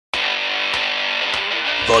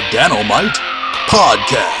The Danomite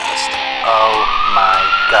Podcast. Oh my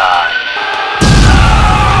God.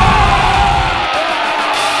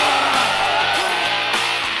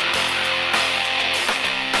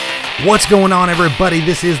 What's going on, everybody?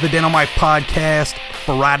 This is the Danomite Podcast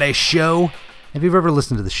Friday show. If you've ever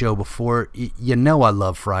listened to the show before, you know I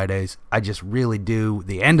love Fridays. I just really do.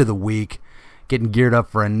 The end of the week, getting geared up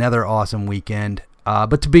for another awesome weekend.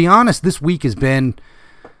 But to be honest, this week it's been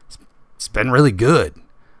really good.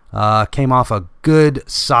 Came off a good,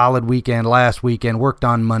 solid weekend last weekend. Worked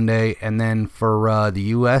on Monday, and then for the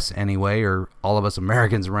U.S. anyway, or all of us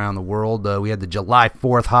Americans around the world, we had the July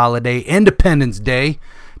 4th holiday, Independence Day.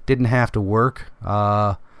 Didn't have to work. It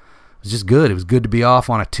was just good. It was good to be off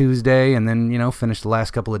on a Tuesday, and then finish the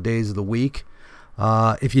last couple of days of the week.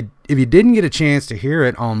 If you didn't get a chance to hear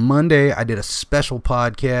it, on Monday I did a special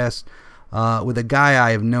podcast with a guy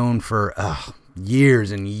I have known for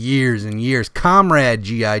years and years and years, Comrade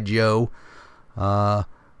G.I. Joe,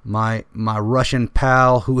 my Russian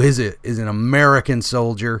pal, who is an American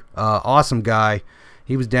soldier, awesome guy.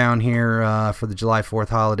 He was down here for the July 4th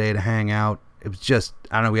holiday to hang out. It was just,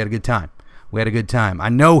 I don't know, we had a good time. I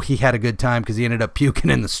know he had a good time because he ended up puking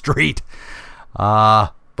in the street.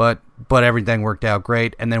 But everything worked out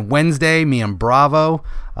great. And then Wednesday, me and Bravo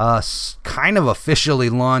kind of officially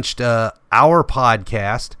launched our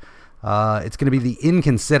podcast. It's going to be the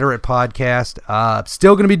Inconsiderate Podcast.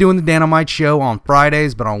 Still going to be doing the Danomite Show on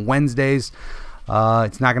Fridays, but on Wednesdays,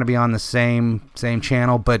 it's not going to be on the same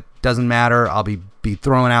channel, but doesn't matter. I'll be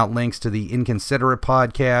throwing out links to the Inconsiderate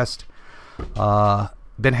Podcast.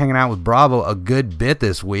 Been hanging out with Bravo a good bit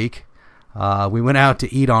this week. We went out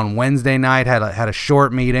to eat on Wednesday night, had a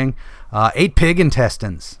short meeting, ate pig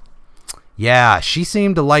intestines. Yeah, she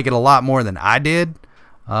seemed to like it a lot more than I did.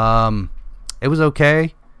 It was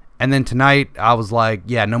okay. And then tonight, I was like,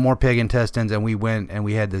 yeah, no more pig intestines, and we went and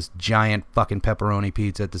we had this giant fucking pepperoni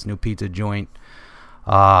pizza at this new pizza joint.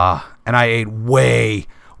 And I ate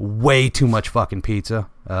way too much fucking pizza.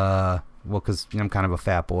 Well, because I'm kind of a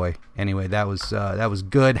fat boy. Anyway, that was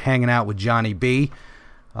good, hanging out with Johnny B,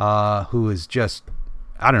 who is just,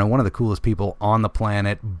 I don't know, one of the coolest people on the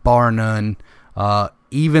planet, bar none.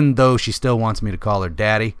 Even though she still wants me to call her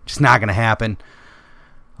daddy, just not gonna happen.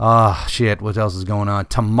 Shit, what else is going on?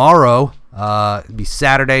 Tomorrow, it'll be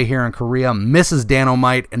Saturday here in Korea. Mrs.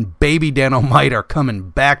 Danomite and Baby Danomite are coming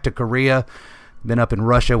back to Korea. Been up in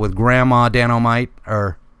Russia with Grandma Danomite,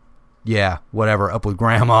 or yeah, whatever, up with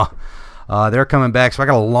Grandma. They're coming back, so I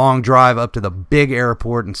got a long drive up to the big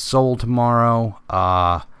airport in Seoul tomorrow.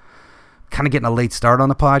 Kind of getting a late start on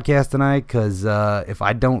the podcast tonight, because if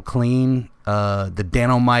I don't clean the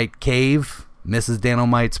Danomite cave, Mrs.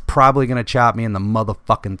 Danomite's probably going to chop me in the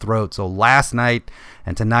motherfucking throat. So last night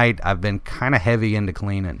and tonight, I've been kind of heavy into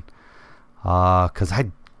cleaning, because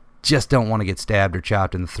I just don't want to get stabbed or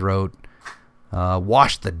chopped in the throat.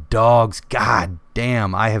 Wash the dogs. God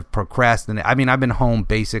damn, I have procrastinated. I mean, I've been home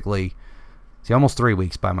basically, almost 3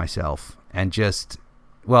 weeks by myself, and just,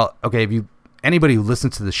 well, okay, anybody who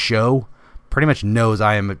listens to the show pretty much knows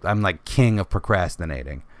I'm like king of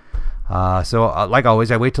procrastinating. So like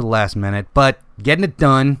always, I wait till the last minute, but getting it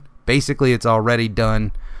done, basically it's already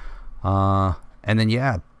done. And then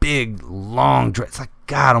yeah, big long drive. It's like,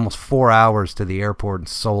 God, almost 4 hours to the airport in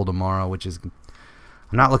Seoul tomorrow, which is,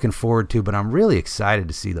 I'm not looking forward to, but I'm really excited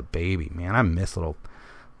to see the baby, man. I miss little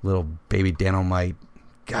baby Danomite.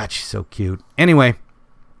 God, she's so cute. Anyway,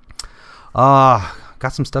 got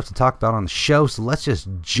some stuff to talk about on the show, so let's just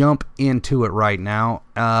jump into it right now.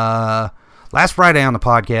 Last Friday on the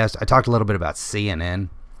podcast, I talked a little bit about CNN.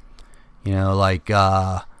 Like,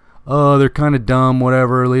 they're kind of dumb,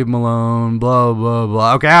 whatever, leave them alone, blah, blah,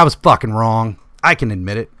 blah. Okay, I was fucking wrong. I can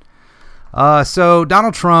admit it. So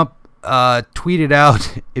Donald Trump tweeted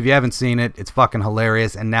out, if you haven't seen it, it's fucking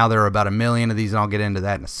hilarious, and now there are about 1 million of these, and I'll get into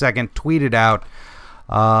that in a second. Tweeted out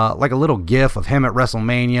like a little gif of him at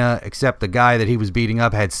WrestleMania, except the guy that he was beating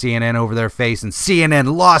up had CNN over their face, and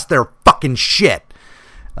CNN lost their fucking shit.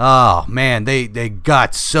 Oh man, they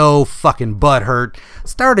got so fucking butthurt.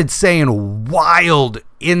 Started saying wild,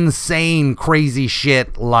 insane, crazy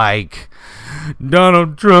shit like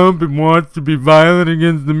Donald Trump wants to be violent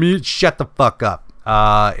against the media. Shut the fuck up.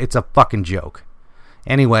 It's a fucking joke.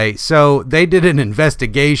 Anyway, so they did an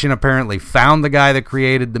investigation, apparently found the guy that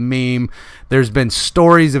created the meme. There's been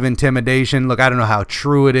stories of intimidation. Look, I don't know how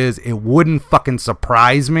true it is. It wouldn't fucking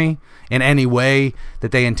surprise me in any way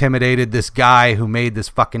that they intimidated this guy who made this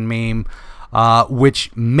fucking meme,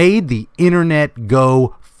 which made the internet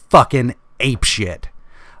go fucking apeshit.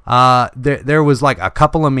 There was like a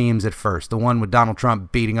couple of memes at first. The one with Donald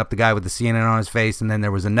Trump beating up the guy with the CNN on his face, and then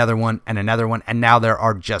there was another one, and now there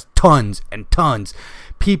are just tons and tons.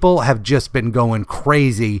 People have just been going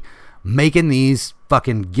crazy making these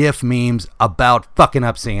fucking GIF memes about fucking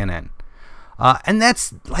up CNN. And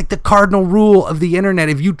that's like the cardinal rule of the internet.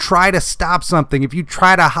 If you try to stop something, if you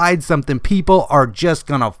try to hide something, people are just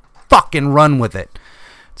gonna fucking run with it.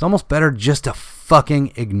 It's almost better just to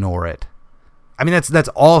fucking ignore it. I mean, that's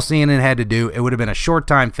all CNN had to do. It would have been a short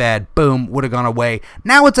time fad. Boom, would have gone away.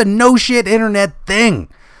 Now it's a no shit internet thing.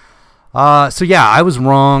 So yeah, I was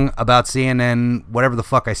wrong about CNN, whatever the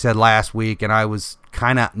fuck I said last week, and I was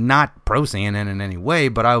kind of not pro CNN in any way,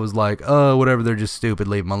 but I was like, oh, whatever, they're just stupid,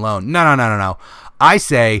 leave them alone. No. I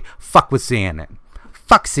say, fuck with CNN.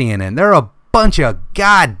 Fuck CNN. They're a bunch of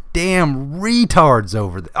goddamn retards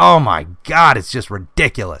over there. Oh my God, it's just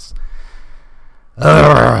ridiculous.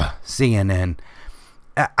 Ugh, CNN.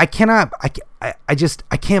 I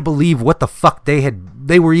can't believe what the fuck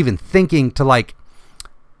they were even thinking to like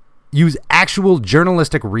use actual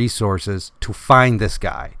journalistic resources to find this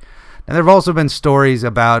guy. Now, there have also been stories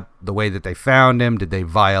about the way that they found him. Did they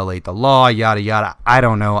violate the law? Yada, yada. I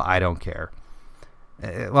don't know. I don't care.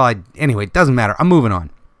 Anyway, it doesn't matter. I'm moving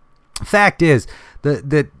on. Fact is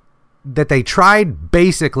that they tried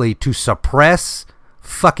basically to suppress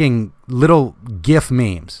fucking little GIF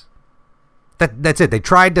memes. That's it. They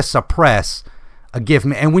tried to suppress a GIF.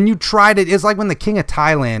 And when you tried it, it's like when the King of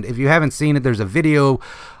Thailand, if you haven't seen it, there's a video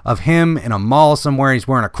of him in a mall somewhere. He's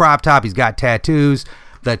wearing a crop top. He's got tattoos.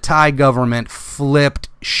 The Thai government flipped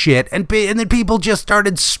shit. And then people just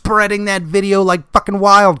started spreading that video like fucking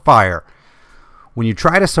wildfire. When you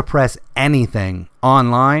try to suppress anything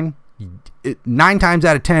online, 9 times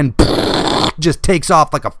out of 10 just takes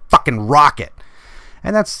off like a fucking rocket.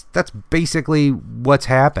 And that's basically what's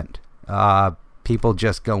happened. People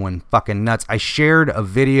just going fucking nuts. I shared a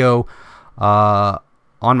video on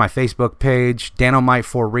my Facebook page, Danomite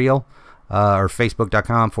for Real, or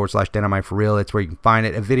facebook.com/Danomite for Real. That's where you can find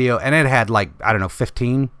it. A video, and it had like, I don't know,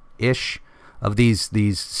 15-ish of these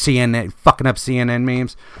CNN fucking up CNN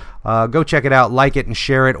memes. Go check it out, like it, and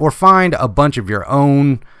share it, or find a bunch of your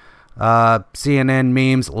own CNN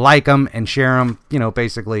memes, like them and share them. You know,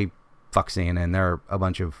 basically, fuck CNN. They're a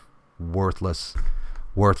bunch of worthless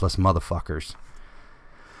motherfuckers.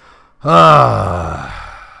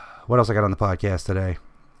 What else I got on the podcast today?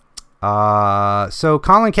 So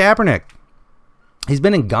Colin Kaepernick, he's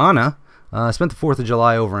been in Ghana. Spent the 4th of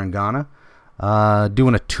July over in Ghana,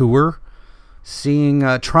 doing a tour,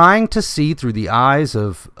 trying to see through the eyes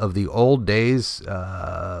of the old days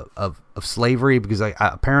of slavery, because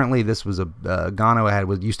apparently this was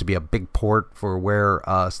Ghana used to be a big port for where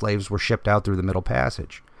slaves were shipped out through the Middle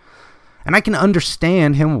Passage. And I can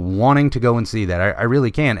understand him wanting to go and see that. I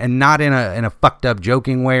really can. And not in a fucked up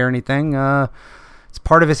joking way or anything. It's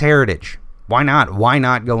part of his heritage. Why not? Why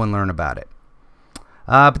not go and learn about it?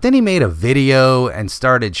 But then he made a video and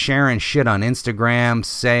started sharing shit on Instagram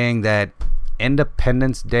saying that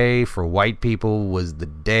Independence Day for white people was the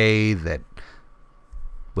day that,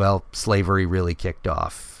 well, slavery really kicked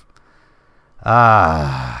off.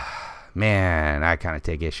 Man, I kind of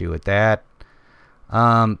take issue with that.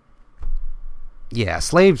 Yeah,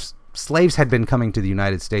 slaves had been coming to the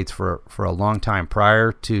United States for a long time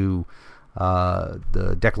prior to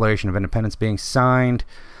the Declaration of Independence being signed.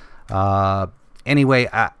 Anyway,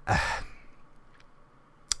 I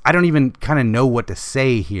don't even kind of know what to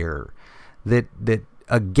say here. That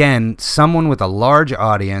again, someone with a large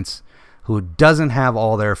audience who doesn't have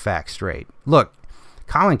all their facts straight. Look,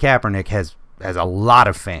 Colin Kaepernick has a lot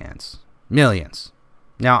of fans, millions.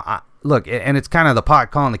 Now, look, and it's kind of the pot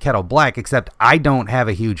calling the kettle black, except I don't have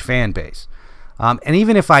a huge fan base. And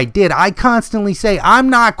even if I did, I constantly say I'm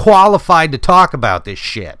not qualified to talk about this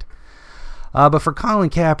shit. But for Colin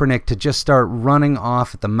Kaepernick to just start running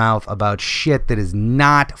off at the mouth about shit that is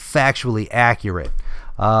not factually accurate,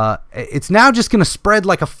 it's now just going to spread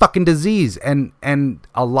like a fucking disease. And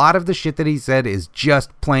a lot of the shit that he said is just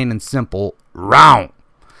plain and simple wrong.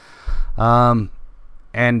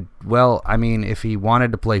 And, well, I mean, if he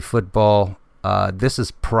wanted to play football, this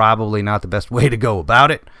is probably not the best way to go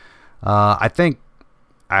about it. I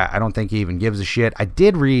don't think he even gives a shit. I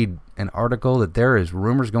did read an article that there is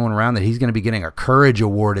rumors going around that he's going to be getting a Courage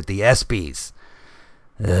Award at the ESPYs.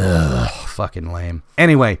 Ugh, fucking lame.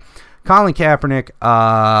 Anyway, Colin Kaepernick,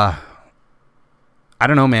 I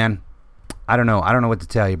don't know, man. I don't know what to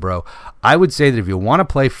tell you, bro. I would say that if you want to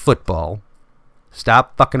play football,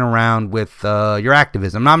 stop fucking around with your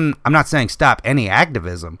activism. I'm not saying stop any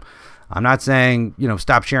activism. I'm not saying,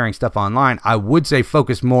 stop sharing stuff online. I would say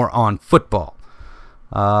focus more on football.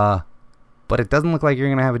 But it doesn't look like you're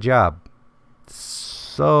going to have a job.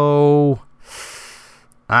 So,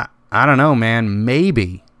 I don't know, man.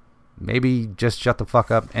 Maybe just shut the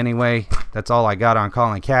fuck up. Anyway, that's all I got on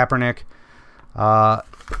Colin Kaepernick.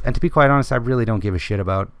 And to be quite honest, I really don't give a shit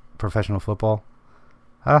about professional football.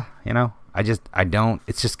 I don't.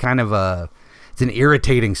 It's just kind of it's an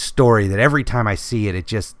irritating story that every time I see it, it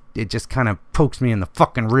just kind of pokes me in the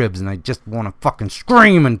fucking ribs, and I just want to fucking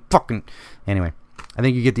scream and fucking... Anyway, I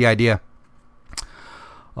think you get the idea.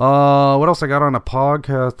 What else I got on the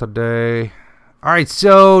podcast today? All right,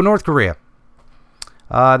 so North Korea.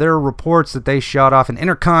 There are reports that they shot off an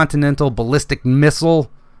intercontinental ballistic missile.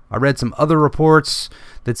 I read some other reports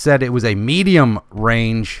that said it was a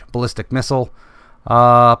medium-range ballistic missile.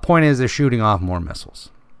 Point is, they're shooting off more missiles.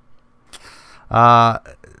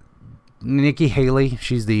 Nikki Haley,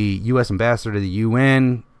 she's the U.S. ambassador to the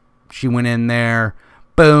UN. She went in there.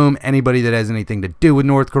 Boom. Anybody that has anything to do with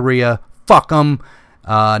North Korea, fuck them.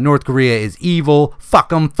 North Korea is evil. Fuck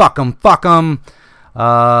them, fuck them, fuck them.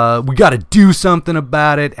 We got to do something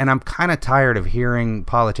about it. And I'm kind of tired of hearing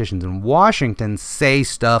politicians in Washington say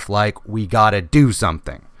stuff like, we got to do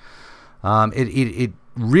something. It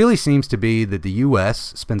really seems to be that the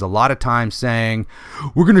U.S. spends a lot of time saying,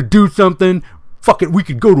 we're going to do something. Fuck it, we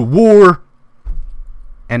could go to war.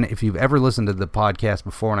 And if you've ever listened to the podcast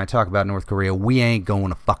before and I talk about North Korea, we ain't going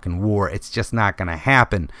to fucking war. It's just not going to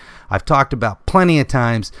happen. I've talked about plenty of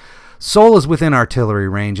times. Seoul is within artillery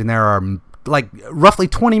range, and there are like roughly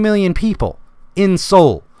 20 million people in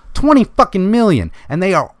Seoul. 20 fucking million. And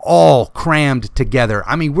they are all crammed together.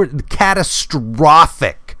 I mean, we're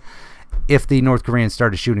catastrophic if the North Koreans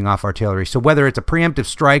started shooting off artillery. So whether it's a preemptive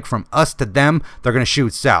strike from us to them, they're going to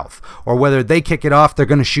shoot south. Or whether they kick it off, they're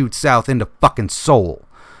going to shoot south into fucking Seoul.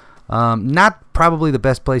 Not probably the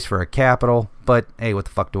best place for a capital, but hey, what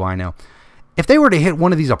the fuck do I know? If they were to hit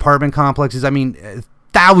one of these apartment complexes, I mean,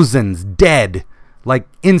 thousands dead, like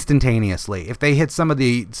instantaneously. If they hit some of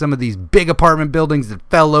these big apartment buildings that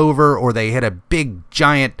fell over, or they hit a big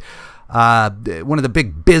giant, one of the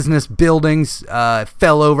big business buildings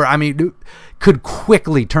fell over, I mean, could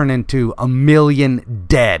quickly turn into 1 million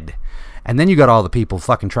dead. And then you got all the people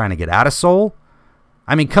fucking trying to get out of Seoul.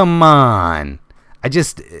 I mean, come on. I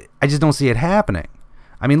just don't see it happening.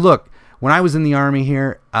 I mean, look, when I was in the Army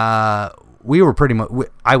here, we were pretty much,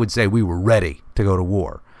 I would say we were ready to go to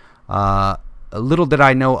war. Little did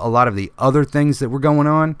I know a lot of the other things that were going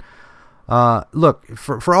on. Look,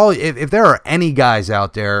 for all, if there are any guys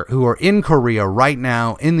out there who are in Korea right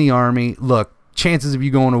now in the Army, look, chances of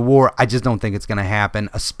you going to war, I just don't think it's going to happen,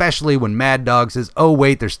 especially when Mad Dog says, oh,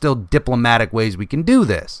 wait, there's still diplomatic ways we can do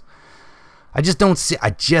this. I just don't see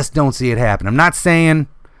it happen. I'm not saying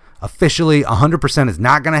officially 100% is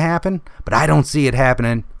not going to happen, but I don't see it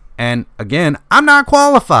happening. And again, I'm not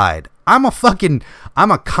qualified. I'm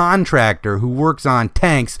a contractor who works on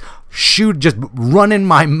tanks, just running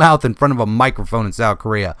my mouth in front of a microphone in South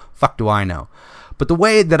Korea. Fuck do I know. But the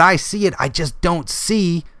way that I see it, I just don't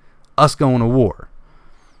see us going to war.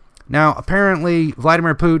 Now, apparently,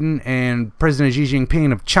 Vladimir Putin and President Xi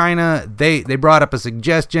Jinping of China, they brought up a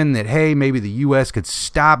suggestion that, hey, maybe the U.S. could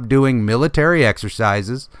stop doing military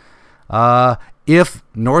exercises if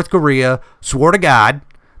North Korea swore to God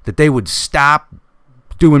that they would stop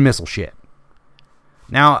doing missile shit.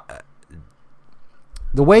 Now,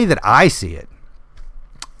 the way that I see it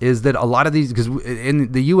is that a lot of these, because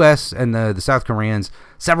in the U.S. and the South Koreans,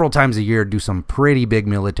 several times a year do some pretty big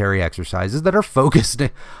military exercises that are focused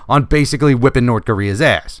on basically whipping North Korea's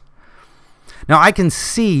ass. Now, I can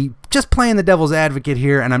see, just playing the devil's advocate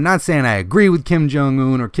here, and I'm not saying I agree with Kim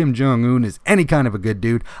Jong-un or Kim Jong-un is any kind of a good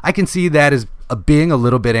dude. I can see that as being a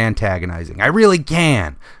little bit antagonizing. I really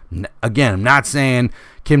can. Again, I'm not saying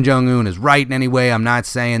Kim Jong-un is right in any way. I'm not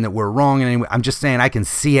saying that we're wrong in any way. I'm just saying I can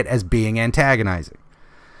see it as being antagonizing.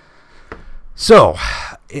 So,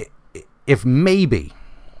 if maybe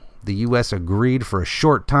the U.S. agreed for a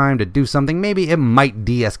short time to do something, maybe it might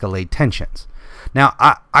de-escalate tensions. Now,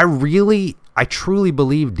 I truly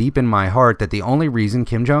believe deep in my heart that the only reason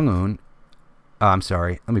Kim Jong-un,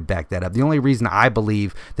 let me back that up. The only reason I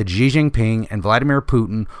believe that Xi Jinping and Vladimir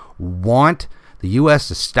Putin want the U.S.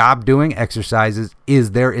 to stop doing exercises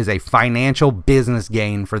is there is a financial business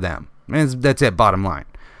gain for them. That's it, bottom line.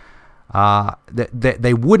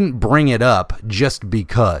 They wouldn't bring it up just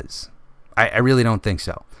because. I really don't think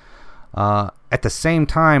so. At the same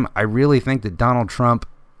time, I really think that Donald Trump,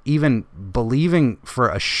 even believing for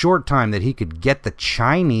a short time that he could get the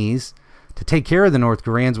Chinese to take care of the North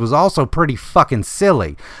Koreans, was also pretty fucking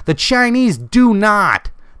silly. The Chinese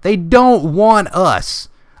they don't want us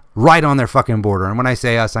right on their fucking border. And when I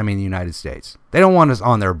say us, I mean the United States. They don't want us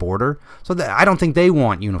on their border. So I don't think they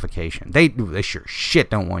want unification. They sure shit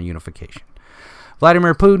don't want unification.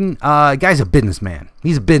 Vladimir Putin, guy's a businessman.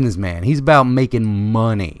 He's a businessman. He's about making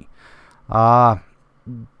money.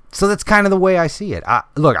 So that's kind of the way I see it.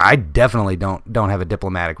 Look, I definitely don't have a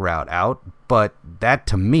diplomatic route out, but that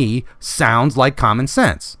to me sounds like common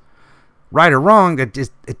sense. Right or wrong,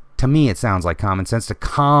 to me it sounds like common sense to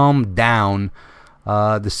calm down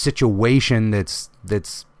the situation that's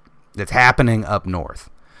happening up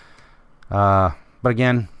north. But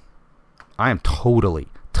again, I am totally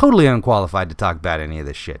unqualified to talk about any of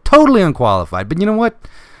this shit. Totally unqualified. But you know what?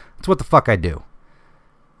 It's what the fuck I do.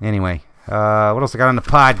 Anyway, what else I got on the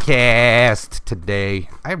podcast today?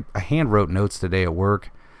 I hand wrote notes today at work.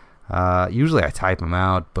 Usually I type them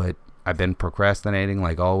out, but I've been procrastinating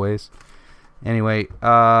like always. Anyway,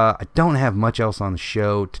 I don't have much else on the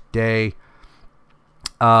show today.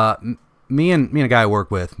 Me and a guy I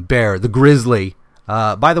work with, Bear, the Grizzly,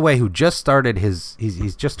 by the way, who just started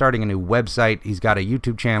he's just starting a new website. He's got a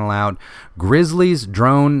YouTube channel out, Grizzly's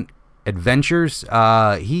Drone Adventures.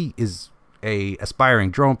 He is a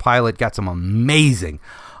aspiring drone pilot, got some amazing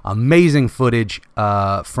footage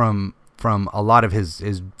from a lot of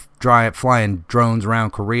his flying drones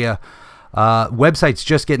around Korea. Website's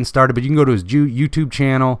just getting started, but you can go to his YouTube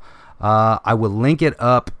channel. I will link it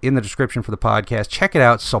up in the description for the podcast. Check it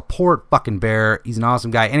out. Support fucking Bear. He's an awesome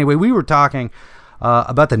guy. Anyway, we were talking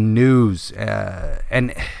about the news,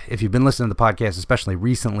 and if you've been listening to the podcast, especially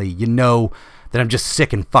recently, you know that I'm just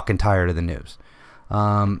sick and fucking tired of the news.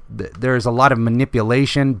 There's a lot of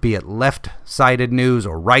manipulation, be it left-sided news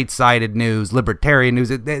or right-sided news, libertarian news.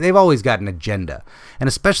 They've always got an agenda, and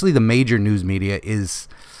especially the major news media is,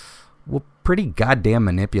 well, pretty goddamn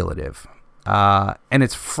manipulative. And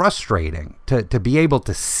it's frustrating to be able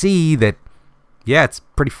to see that, yeah, it's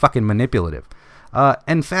pretty fucking manipulative.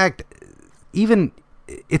 In fact, even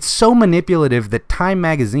it's so manipulative that Time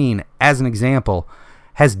Magazine, as an example,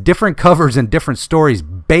 has different covers and different stories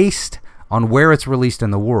based on where it's released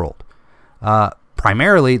in the world.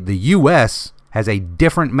 Primarily, the U.S. has a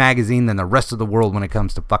different magazine than the rest of the world when it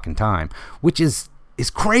comes to fucking Time, which is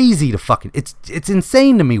crazy to fucking... It's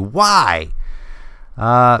insane to me. Why?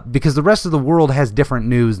 Because the rest of the world has different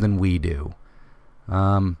news than we do.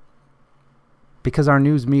 Because our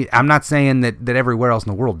news media... I'm not saying that everywhere else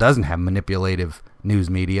in the world doesn't have manipulative news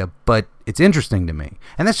media, but it's interesting to me.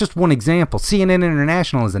 And that's just one example. CNN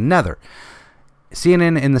International is another.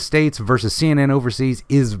 CNN in the States versus CNN overseas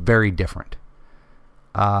is very different.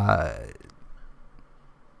 I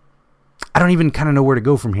don't even kind of know where to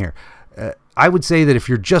go from here. I would say that if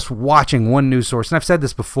you're just watching one news source, and I've said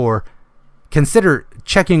this before, consider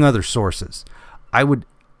checking other sources. I would,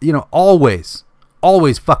 always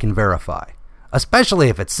fucking verify. Especially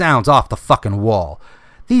if it sounds off the fucking wall.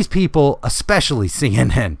 These people, especially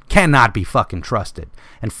CNN, cannot be fucking trusted.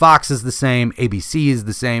 And Fox is the same, ABC is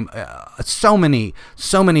the same. So many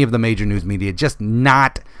of the major news media just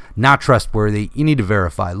not trustworthy. You need to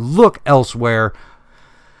verify. Look elsewhere.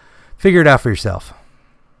 Figure it out for yourself.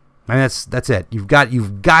 And that's it. You've got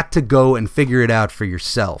to go and figure it out for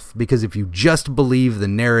yourself. Because if you just believe the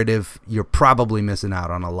narrative, you're probably missing out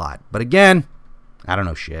on a lot. But again, I don't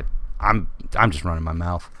know shit. I'm just running my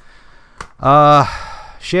mouth.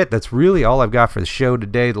 Shit, that's really all I've got for the show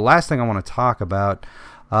today. The last thing I want to talk about,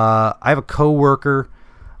 I have a coworker.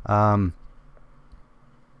 I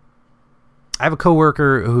have a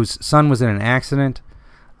coworker whose son was in an accident.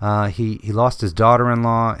 He lost his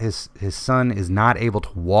daughter-in-law. His son is not able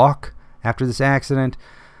to walk after this accident.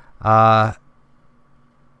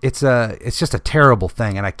 It's just a terrible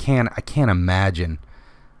thing, and I can't imagine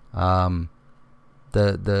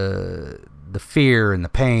the fear and the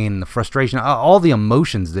pain, the frustration, all the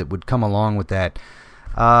emotions that would come along with that.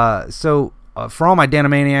 So for all my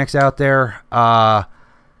Danomaniacs out there, I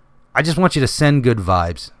just want you to send good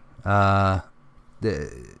vibes.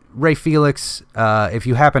 Ray Felix, if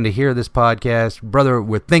you happen to hear this podcast, brother,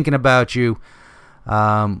 we're thinking about you.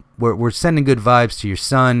 We're sending good vibes to your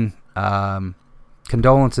son.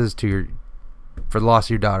 Condolences for the loss of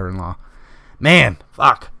your daughter-in-law. Man,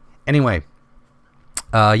 fuck. Anyway,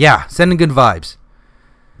 sending good vibes.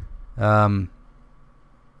 And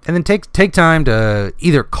then take time to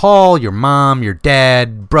either call your mom, your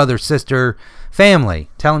dad, brother, sister, family.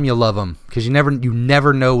 Tell them you love them, because you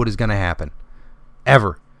never know what is going to happen,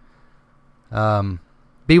 ever.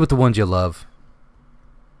 Be with the ones you love.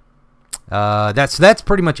 That's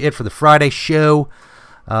pretty much it for the Friday show.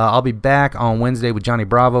 I'll be back on Wednesday with Johnny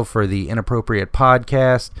Bravo for the Inappropriate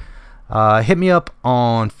Podcast. Hit me up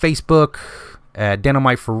on Facebook, at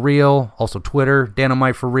Danomite for Real, also Twitter,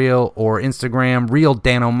 Danomite for Real, or Instagram, Real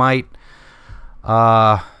Danomite.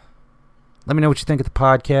 Let me know what you think of the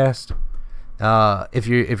podcast. If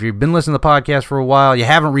you've been listening to the podcast for a while, you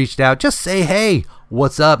haven't reached out, just say, hey,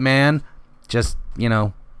 what's up, man? Just,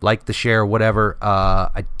 like the share, whatever.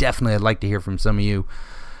 I'd like to hear from some of you.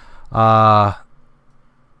 Let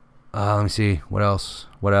me see. What else?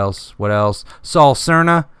 Saul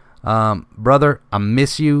Cerna. Brother, I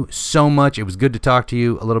miss you so much. It was good to talk to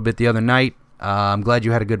you a little bit the other night. I'm glad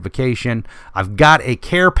you had a good vacation. I've got a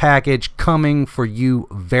care package coming for you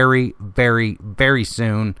very, very, very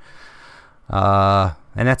soon. And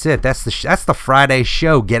that's it. That's the Friday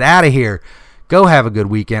show. Get out of here. Go have a good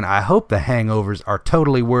weekend. I hope the hangovers are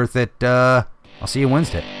totally worth it. I'll see you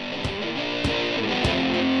Wednesday.